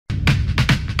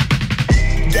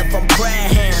give them prayer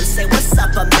hands. Say what's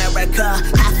up, America.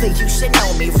 Half of you should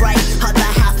know me, right? Other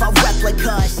half a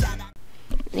replica.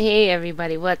 Hey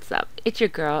everybody, what's up? It's your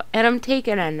girl, and I'm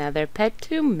taking another pet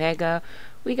to Mega.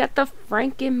 We got the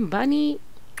FrankenBunny.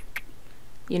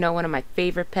 You know, one of my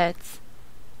favorite pets.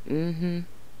 This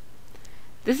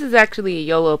is actually a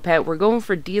Yolo pet. We're going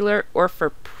for dealer or for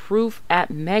proof at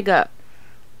Mega.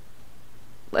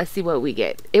 Let's see what we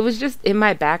get. It was just in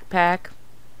my backpack.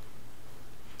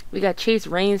 We got Chase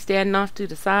Rain standing off to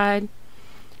the side.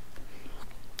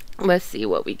 Let's see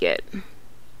what we get.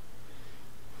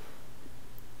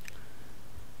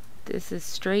 This is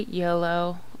straight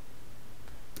Yolo.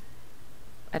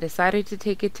 I decided to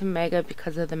take it to Mega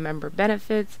because of the member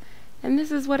benefits, and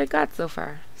this is what it got so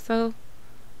far. So,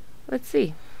 let's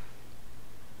see.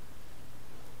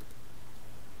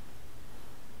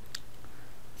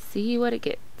 See what it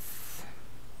gets.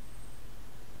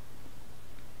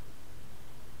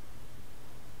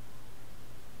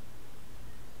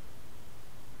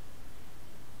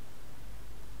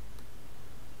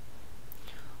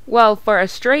 Well, for a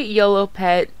straight Yolo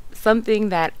pet, something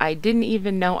that I didn't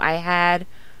even know I had,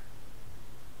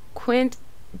 Quint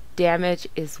damage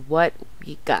is what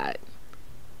we got.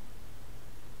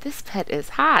 This pet is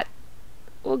hot.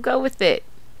 We'll go with it.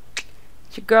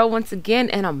 It's your girl once again,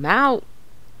 and I'm out.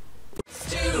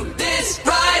 Let's do this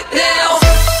right now.